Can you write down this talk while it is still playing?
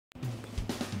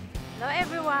Hello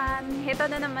everyone! Ito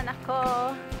na naman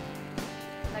ako.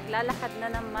 Naglalakad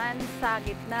na naman sa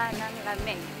gitna ng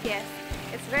lamig. Yes,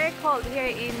 it's very cold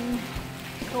here in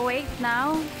Kuwait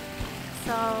now.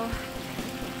 So,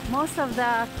 most of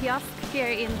the kiosks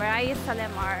here in Barayih Salem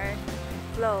are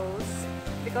closed.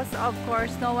 Because of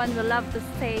course, no one will love to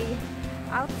stay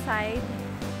outside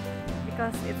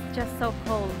because it's just so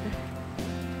cold.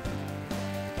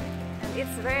 And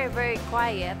it's very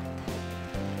quiet.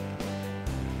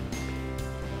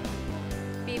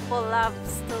 People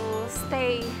loves to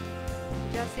stay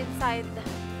just inside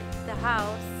the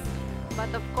house, but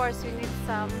of course we need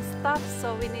some stuff,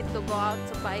 so we need to go out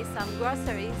to buy some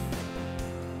groceries.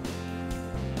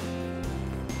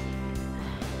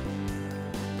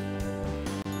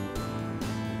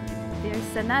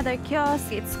 There's another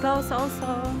kiosk, it's closed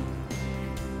also.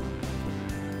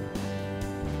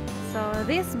 So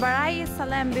this Barayih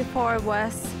Salem before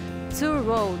was 2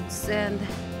 roads and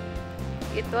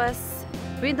it was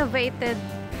renovated,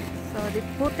 so they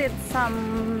put it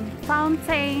some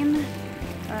fountain,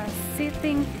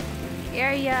 sitting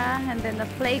area, and then the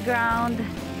playground,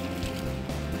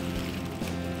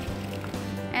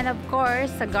 and of course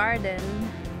a garden.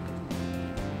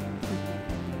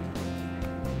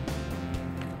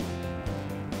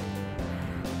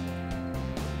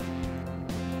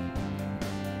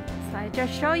 So I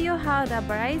just show you how the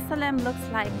Barayih Salem looks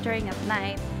like during at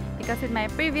night, because in my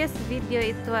previous video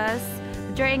it was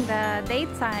during the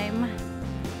daytime.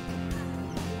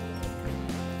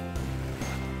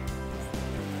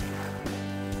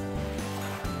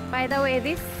 By the way,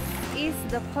 this is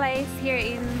the place here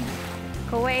in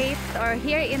Kuwait or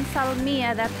here in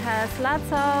Salmiya that has lots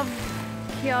of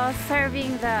kiosks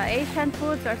serving the Asian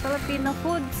foods or Filipino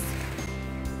foods.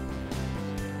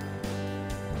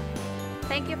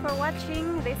 Thank you for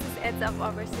watching. This is Ed's of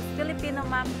Overseas Filipino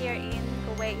Mom here in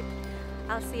Kuwait.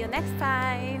 I'll see you next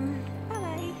time.